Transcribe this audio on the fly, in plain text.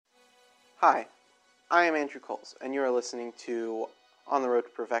Hi, I am Andrew Coles, and you are listening to On the Road to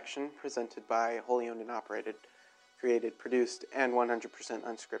Perfection, presented by Wholly Owned and Operated, created, produced, and 100%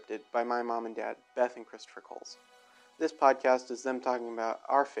 unscripted by my mom and dad, Beth and Christopher Coles. This podcast is them talking about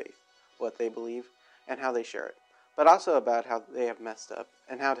our faith, what they believe, and how they share it, but also about how they have messed up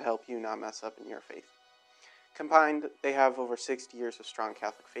and how to help you not mess up in your faith. Combined, they have over 60 years of strong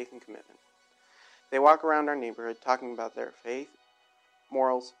Catholic faith and commitment. They walk around our neighborhood talking about their faith,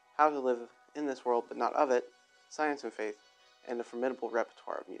 morals, how to live in this world but not of it, science and faith, and a formidable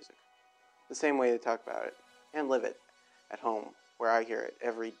repertoire of music. The same way they talk about it and live it at home, where I hear it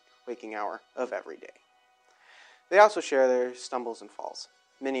every waking hour of every day. They also share their stumbles and falls,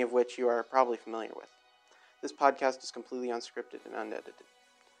 many of which you are probably familiar with. This podcast is completely unscripted and unedited,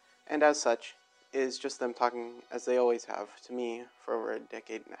 and as such, is just them talking as they always have to me for over a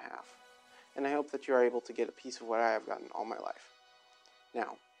decade and a half. And I hope that you are able to get a piece of what I have gotten all my life.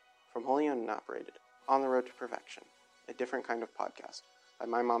 Now, from Wholly Owned and Operated, On the Road to Perfection, a different kind of podcast by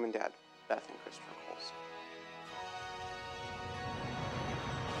my mom and dad, Beth and Christopher Coles.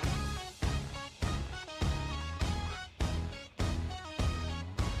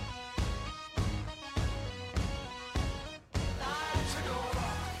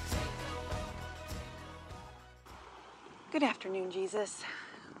 Good afternoon, Jesus.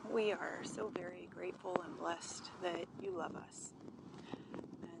 We are so very grateful and blessed that you love us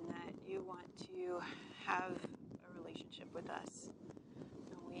and that you want to have a relationship with us.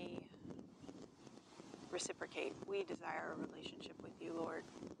 And we reciprocate. We desire a relationship with you, Lord.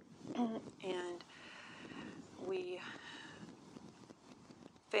 And we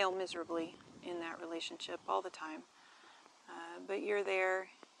fail miserably in that relationship all the time. But you're there,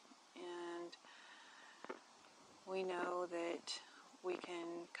 and we know that we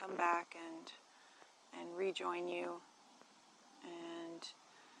can come back and rejoin you, and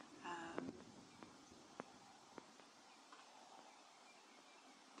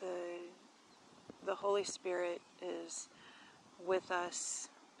the Holy Spirit is with us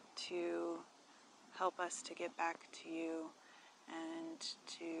to help us to get back to you and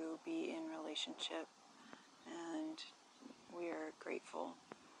to be in relationship, and we are grateful.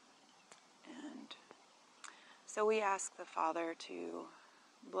 And so we ask the Father to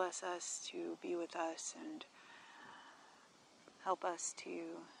bless us, to be with us, and help us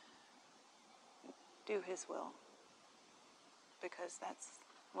to do His will, because that's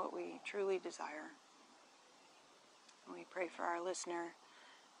what we truly desire. And we pray for our listener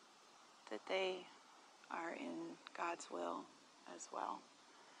that they are in God's will as well.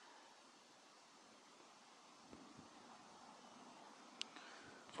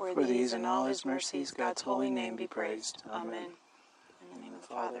 For these and all His mercies, God's holy name be praised. Amen. In the name of the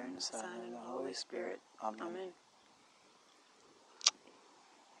Father, and the Son, and the Holy Spirit. Amen.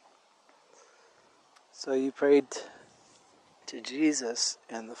 So you prayed to Jesus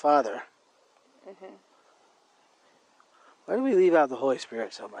and the Father. Mm-hmm. Why do we leave out the Holy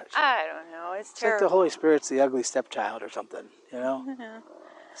Spirit so much? I don't know. It's It's terrible. like the Holy Spirit's the ugly stepchild or something, you know? Yeah.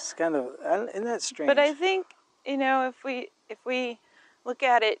 It's kind of, isn't that strange? But I think, if we look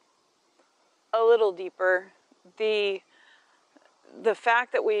at it a little deeper, the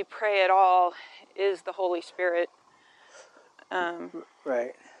fact that we pray at all is the Holy Spirit.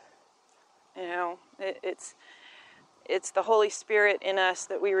 Right. It's the Holy Spirit in us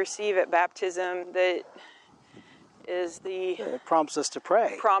that we receive at baptism that is It prompts us to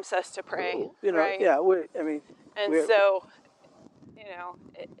pray. Right? Yeah, So,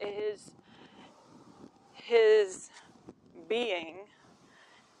 his being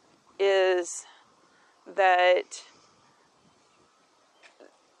is that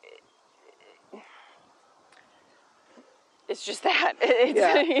it's just that.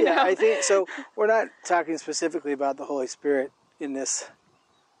 I think so. We're not talking specifically about the Holy Spirit in this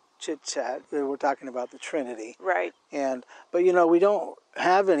chit chat. We're talking about the Trinity, Right. But we don't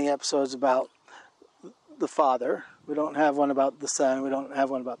have any episodes about the Father. We don't have one about the Son. We don't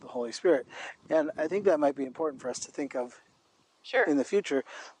have one about the Holy Spirit, and I think that might be important for us to think of in the future,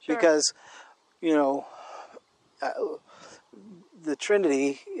 because the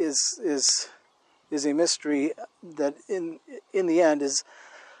Trinity is a mystery that in the end is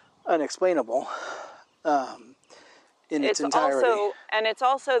unexplainable in its entirety. It's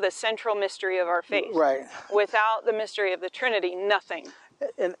also the central mystery of our faith. Right. Without the mystery of the Trinity, nothing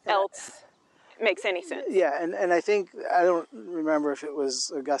else makes any sense. Yeah, and I think, I don't remember if it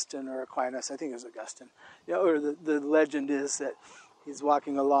was Augustine or Aquinas, I think it was Augustine, or the legend is that he's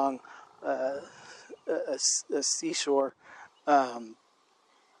walking along a seashore and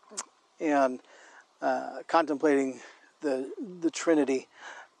contemplating the Trinity,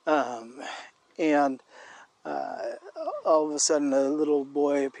 And all of a sudden a little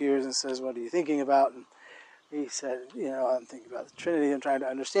boy appears and says, "What are you thinking about?" And he said, "I'm thinking about the Trinity. I'm trying to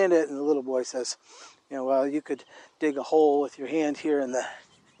understand it." And the little boy says, "Well, you could dig a hole with your hand here in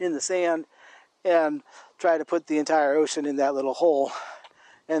the sand and try to put the entire ocean in that little hole,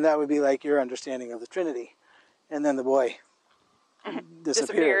 and that would be like your understanding of the Trinity." And then the boy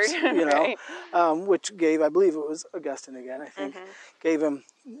disappears, Right. Which gave, I believe it was Augustine again, I think, gave him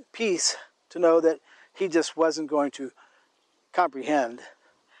peace to know that he just wasn't going to comprehend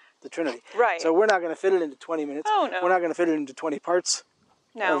the Trinity. Right. So we're not going to fit it into 20 minutes. Oh, no. We're not going to fit it into 20 parts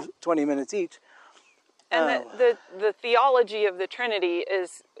of 20 minutes each. And the theology of the Trinity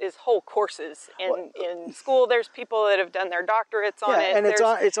is whole courses in school. There's people that have done their doctorates on it. And it's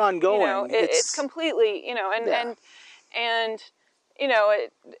ongoing. It's completely, and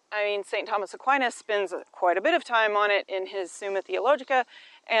St. Thomas Aquinas spends quite a bit of time on it in his Summa Theologica,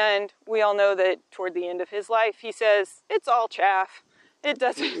 and we all know that toward the end of his life, he says, it's all chaff. It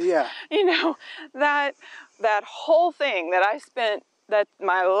doesn't, that whole thing that I spent, that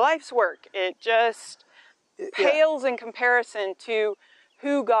my life's work, it just pales in comparison to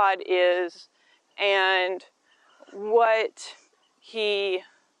who God is and what he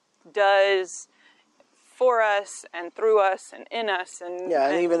does for us and through us and in us. And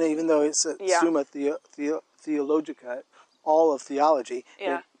even though it's a Summa Theologica, all of theology,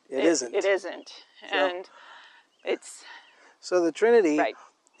 it isn't. It isn't. And it's... So the Trinity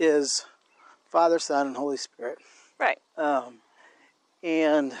is Father, Son, and Holy Spirit. Right.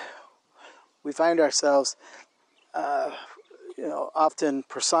 And we find ourselves, often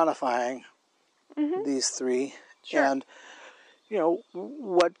personifying these three. Sure. And,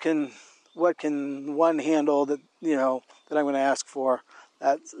 what can one handle that, that I'm going to ask for,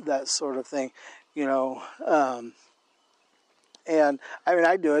 that sort of thing, and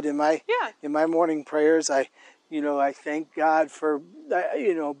I do it in my morning prayers. I thank God for,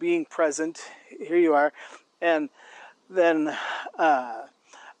 being present. Here you are. And then I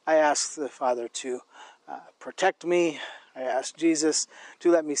ask the Father to protect me. I ask Jesus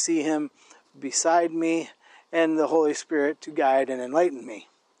to let me see him beside me, and the Holy Spirit to guide and enlighten me,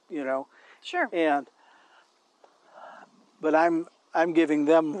 Sure. But I'm giving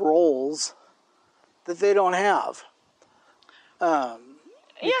them roles that they don't have. Yes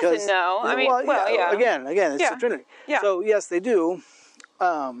and no. Again, it's the Trinity. Yeah. So yes, they do,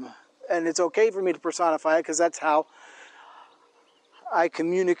 and it's okay for me to personify it because that's how I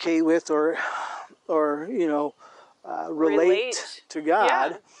communicate with or relate to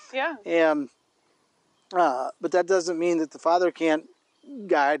God. Yeah. And but that doesn't mean that the Father can't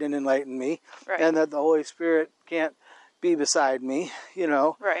guide and enlighten me, and that the Holy Spirit can't be beside me,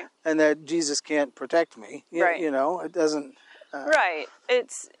 Right. and that Jesus can't protect me. Right. It doesn't. Right.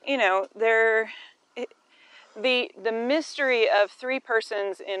 It's, the mystery of three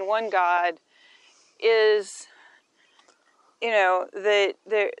persons in one God is, that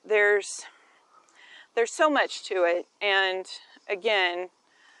there's so much to it. And again,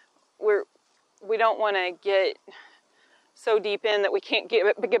 we don't want to get so deep in that we can't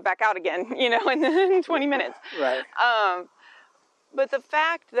get back out again, in 20 minutes. Right. But the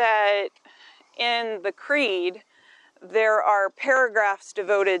fact that in the Creed, there are paragraphs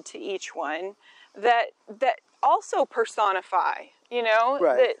devoted to each one that also personify,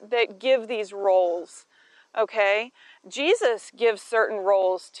 that give these roles, okay? Jesus gives certain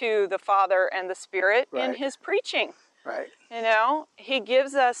roles to the Father and the Spirit in his preaching. Right. He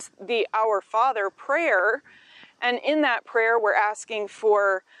gives us the Our Father prayer, and in that prayer we're asking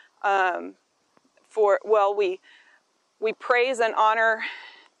we praise and honor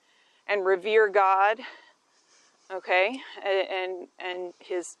and revere God, okay, and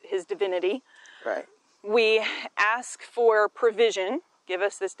his divinity. Right. We ask for provision. Give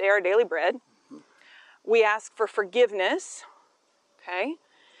us this day our daily bread. We ask for forgiveness, okay,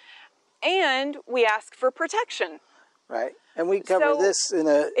 and we ask for protection. Right. And we cover this in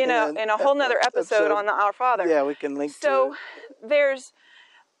a whole nother episode on the Our Father. Yeah, we can link to it. So there's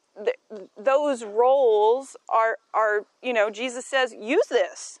those roles are Jesus says use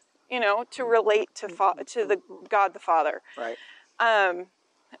this, to relate to the God the Father. Right.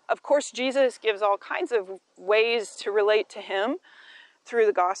 Of course, Jesus gives all kinds of ways to relate to him through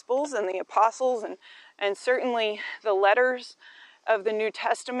the Gospels and the Apostles, and certainly the letters of the New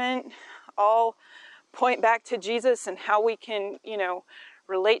Testament all point back to Jesus and how we can,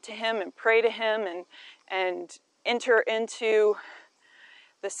 relate to him and pray to him and enter into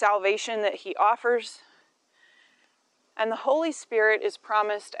the salvation that he offers. And the Holy Spirit is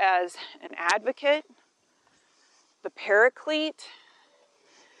promised as an advocate, the paraclete,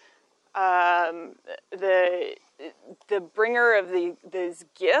 the bringer of these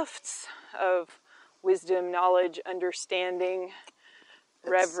gifts of wisdom, knowledge, understanding,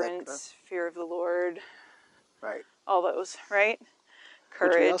 reverence, fear of the Lord. Right. All those, right?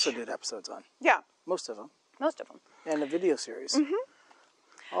 Courage. Which we also did episodes on. Yeah. Most of them. Most of them. And a video series.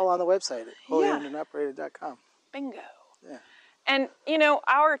 All on the website at holyownedandoperated.com. Bingo. Yeah. And,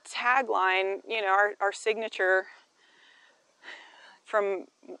 our tagline, our signature from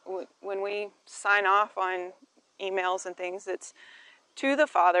when we sign off on emails and things, it's to the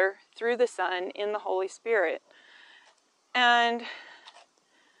Father, through the Son, in the Holy Spirit. And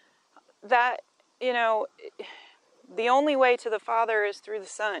that, the only way to the Father is through the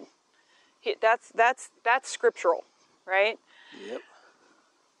Son. That's scriptural, right? Yep.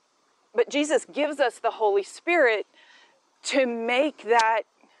 But Jesus gives us the Holy Spirit to make that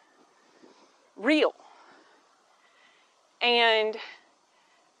real. And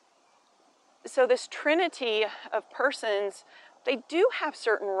so this Trinity of persons, they do have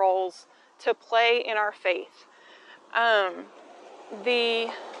certain roles to play in our faith.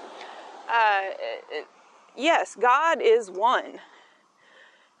 Yes, God is one.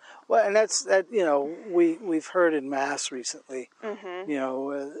 Well, and that's that. We've heard in Mass recently.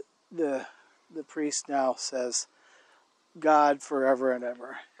 The priest now says, "God forever and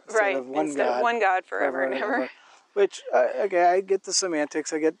ever," instead of one God forever and ever. Which, I get the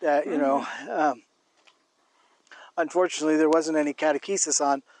semantics. I get that. Unfortunately, there wasn't any catechesis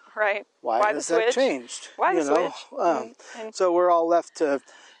on. Right. Why has that changed? Why the switch? So we're all left to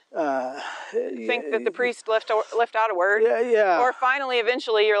think that the priest left out a word. Yeah. Or finally,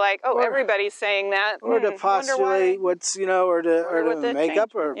 eventually, you're like, everybody's saying that. Or to postulate what's, or to make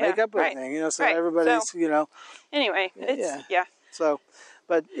up anything, so everybody's, Anyway, it's, So,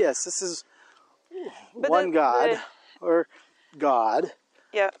 but yes, this is one God, or God.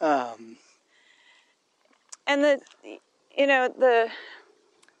 Yeah. And the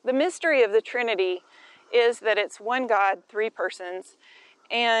mystery of the Trinity is that it's one God, three persons,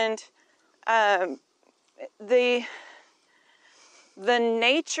 and the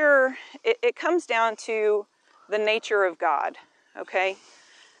nature, it comes down to the nature of God. Okay,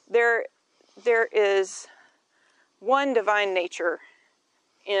 there is one divine nature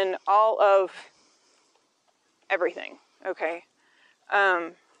in all of everything. Okay,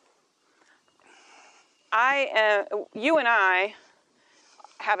 you and I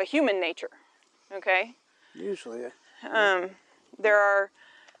have a human nature. Okay. Usually. There are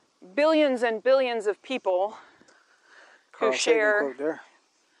billions and billions of people Carl who share. Sagan quote there.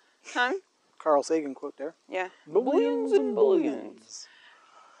 Huh? Carl Sagan quote there. Yeah. Billions and billions.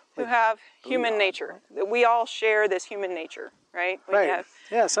 Who have human nature. We all share this human nature, right?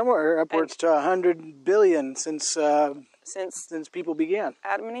 Yeah, somewhere upwards to 100 billion since people began.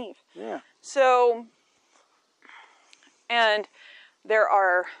 Adam and Eve. Yeah. So, and there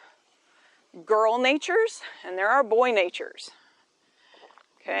are girl natures and there are boy natures.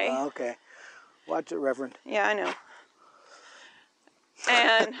 Okay. Okay. Watch it, Reverend. Yeah, I know.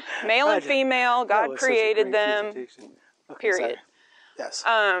 And male and female, God created them. Okay, period. Sorry. Yes.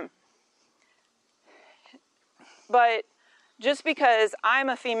 But just because I'm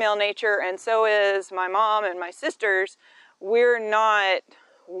a female nature and so is my mom and my sisters, we're not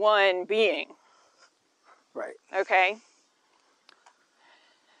one being. Right. Okay?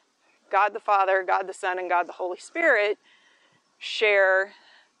 God the Father, God the Son, and God the Holy Spirit share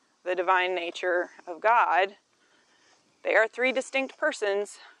the divine nature of God. They are three distinct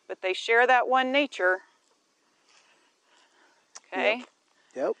persons, but they share that one nature. Okay?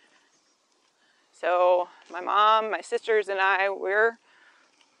 Yep. So my mom, my sisters, and I, we're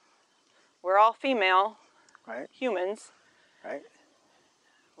all female humans. Right.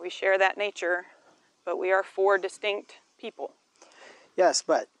 We share that nature, but we are four distinct people. Yes,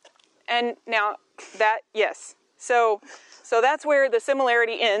 but. And now yes. So that's where the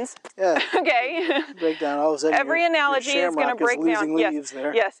similarity ends. Yeah. Okay. Break down all of a sudden. Every analogy is going to break down. Yes.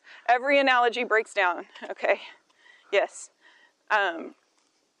 There. Yes. Every analogy breaks down. Okay. Yes.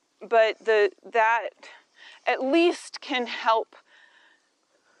 But that at least can help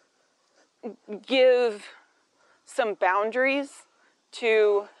give some boundaries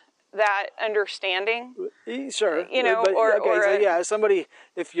to that understanding. Sure. But, somebody,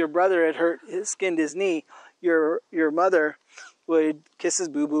 if your brother had skinned his knee, your mother would kiss his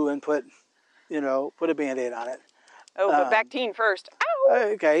boo-boo and put a Band-Aid on it. Oh, but Bactine first.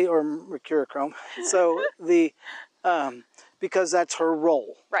 Ow! Okay, or mercurochrome. So because that's her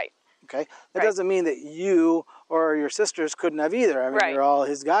role. Right. Okay? That doesn't mean that you or your sisters couldn't have either. I mean, you're all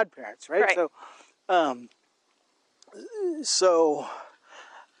his godparents, right? Right. So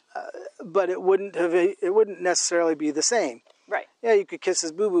but it wouldn't necessarily be the same. Right. Yeah, you could kiss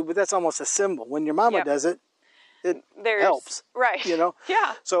his boo-boo, but that's almost a symbol. When your mama Yep. does it, it helps. Right. You know?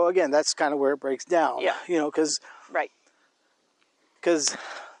 Yeah. So again, that's kind of where it breaks down. Yeah. You know, because Right.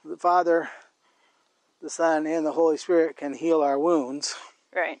 the Father, the Son, and the Holy Spirit can heal our wounds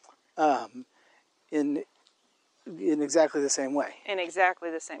Right. in exactly the same way. In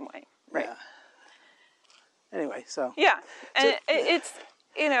exactly the same way. Right. Yeah. Anyway, so Yeah. And it's,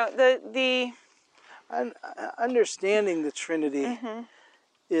 you know, the understanding the Trinity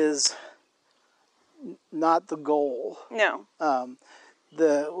is not the goal. no.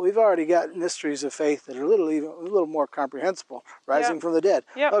 We've already got mysteries of faith that are a little more comprehensible. Rising Yep. from the dead.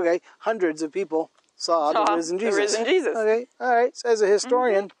 Yep. Okay, hundreds of people saw the risen Jesus. The risen Jesus. Okay, all right. So as a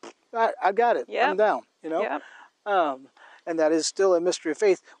historian, I got it. Yep. I'm down. You know. Yep. And that is still a mystery of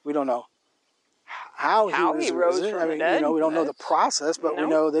faith. We don't know how he rose risen. from the dead. You know, we don't know the process, but we Nope.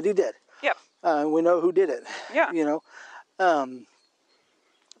 know that he did. Yep. We know who did it. Yeah. You know.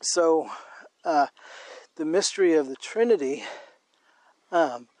 So the mystery of the Trinity,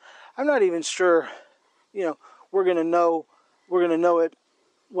 I'm not even sure, you know, we're going to know it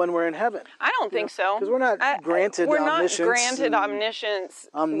when we're in heaven. I don't think so. Because we're not granted We're omniscience. not granted omniscience.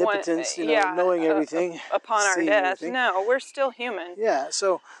 Omnipotence, knowing everything. Upon our seeing death. everything. No, we're still human. Yeah,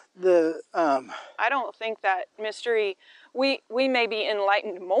 so I don't think that mystery, we may be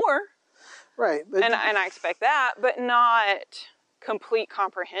enlightened more, right. But and I expect that, but not complete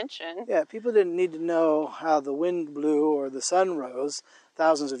comprehension. yeah, people didn't need to know how the wind blew or the sun rose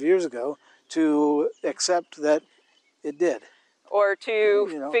thousands of years ago to accept that it did. Or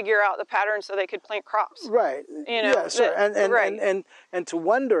to figure out the pattern so they could plant crops. Right. You know, yeah, sure. right. And to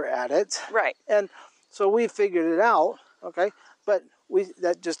wonder at it. Right. And so we figured it out, okay? But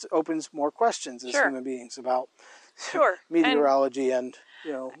that just opens more questions as Sure. human beings about Sure. meteorology and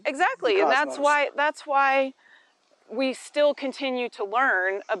exactly. the And cosmos. that's why we still continue to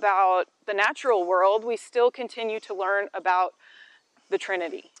learn about the natural world. We still continue to learn about the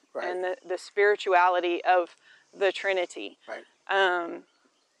Trinity Right. and the spirituality of the Trinity. Right.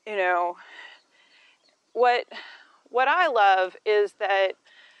 You know, what I love is that,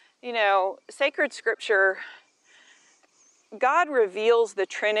 you know, sacred scripture, God reveals the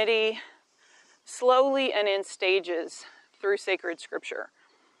Trinity slowly and in stages through sacred scripture.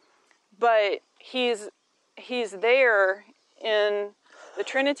 But he's there in the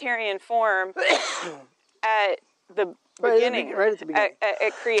Trinitarian form at the beginning, right at the beginning.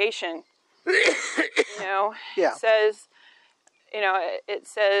 at creation. You know, Yeah. it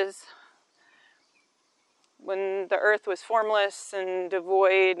says when the earth was formless and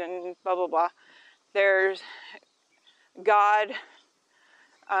devoid and blah, blah, blah, there's God.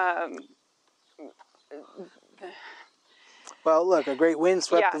 Well, look, a great wind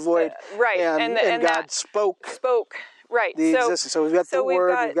swept the void. Right. And God that spoke. Right. The existence. So we've got the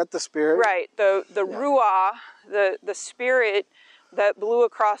Word, we've got the Spirit. Right. The Ruah, the Spirit that blew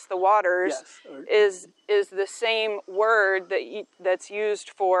across the waters, yes. is the same word that's used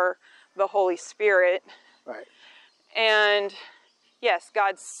for the Holy Spirit. Right. And yes,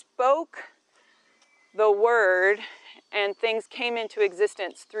 God spoke the word and things came into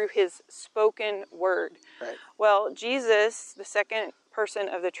existence through his spoken word. Right. Well, Jesus, the second person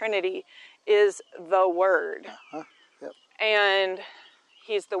of the Trinity, is the Word. Uh-huh. Yep. And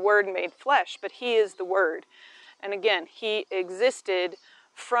he's the Word made flesh, but he is the Word. And again, he existed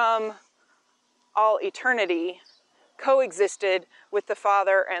from all eternity, coexisted with the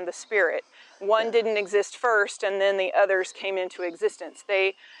Father and the Spirit. One didn't exist first, and then the others came into existence.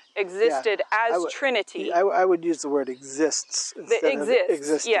 They existed as Trinity. I would use the word exists instead of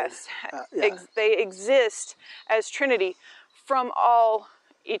existed. Yes. They exist as Trinity from all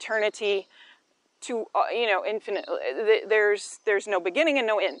eternity to infinite. There's no beginning and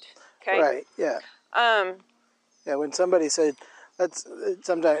no end. Okay. Right. Yeah. Yeah. When somebody said,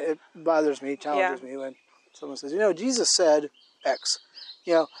 sometimes it bothers me, challenges me when someone says, Jesus said X.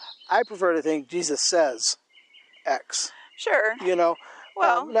 I prefer to think Jesus says X. Sure.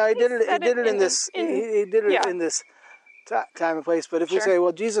 Well, now he did it in this time and place. But if we say,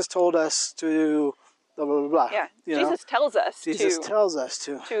 well, Jesus told us to blah blah blah blah. Yeah. Jesus tells us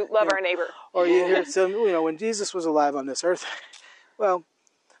to love our neighbor. Or you hear some, when Jesus was alive on this earth. Well,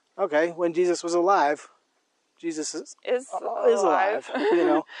 okay, when Jesus was alive, Jesus is alive.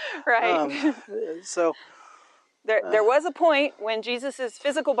 Right. So there was a point when Jesus'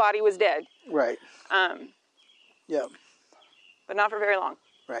 physical body was dead. Right. Yeah. But not for very long.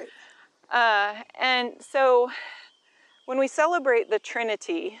 Right. And so when we celebrate the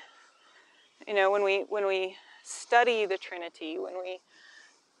Trinity, when we study the Trinity, when we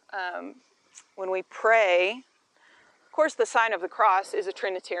when we pray, of course, the sign of the cross is a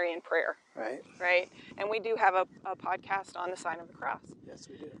Trinitarian prayer, Right. right? And we do have a podcast on the sign of the cross. Yes,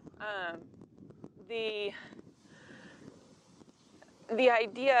 we do. The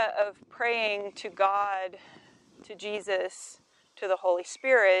idea of praying to God, to Jesus, to the Holy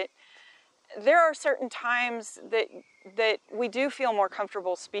Spirit, there are certain times that we do feel more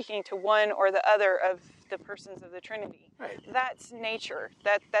comfortable speaking to one or the other of the persons of the Trinity. Right. That's nature.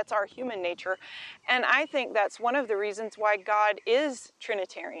 That's our human nature. And I think that's one of the reasons why God is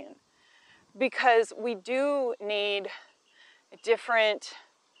Trinitarian. Because we do need different...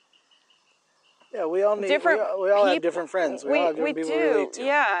 Yeah, we all have different friends. We all have different people to relate to.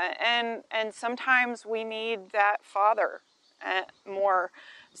 Yeah, and sometimes we need that father more.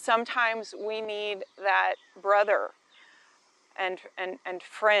 Sometimes we need that brother and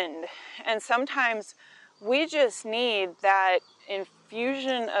friend. And sometimes we just need that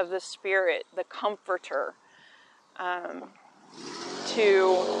infusion of the Spirit, the comforter,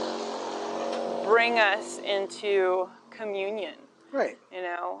 to bring us into communion. Right. You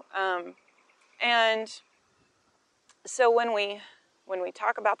know, and so when we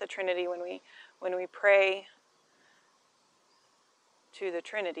talk about the Trinity, when we pray to the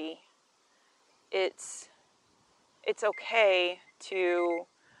Trinity, it's okay to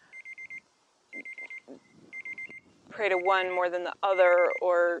pray to one more than the other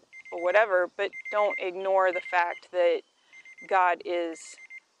or whatever, but don't ignore the fact that God is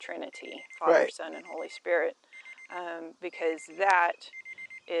Trinity, Father, right. Son, and Holy Spirit, because that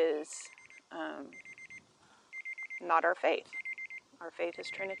is not our faith. Our faith is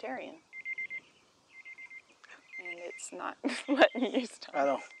Trinitarian. And it's not letting you stop. I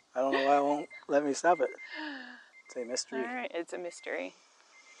don't know why it won't let me stop it. It's a mystery. All right, it's a mystery.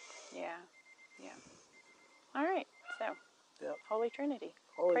 Yeah. All right, so yep. Holy Trinity.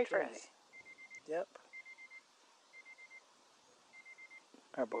 Holy Pray Trinity. for us. Yep.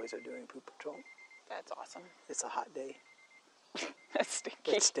 Our boys are doing poop patrol. That's awesome. It's a hot day. That's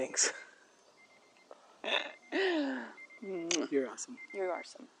stinky. It stinks. You're awesome. You're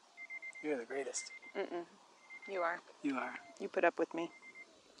awesome. You're the greatest. You are. You are. You put up with me.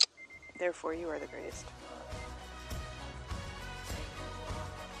 Therefore, you are the greatest.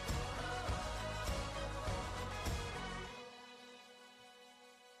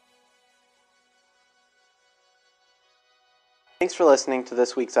 Thanks for listening to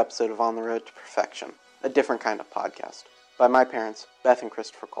this week's episode of On the Road to Perfection, a different kind of podcast, by my parents, Beth and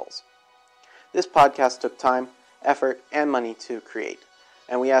Christopher Coles. This podcast took time, effort, and money to create,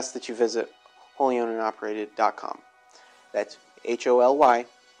 and we ask that you visit holyownedandoperated.com. That's HOLY,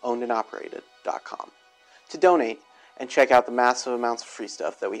 ownedandoperated.com, to donate and check out the massive amounts of free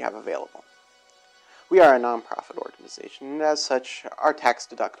stuff that we have available. We are a nonprofit organization, and as such, are tax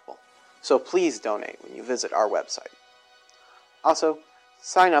deductible, so please donate when you visit our website. Also,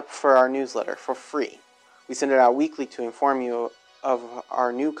 sign up for our newsletter for free. We send it out weekly to inform you of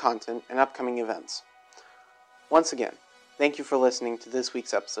our new content and upcoming events. Once again, thank you for listening to this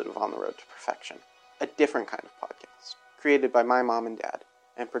week's episode of On the Road to Perfection, a different kind of podcast, created by my mom and dad,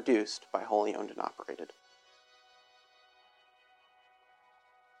 and produced by Wholly Owned and Operated.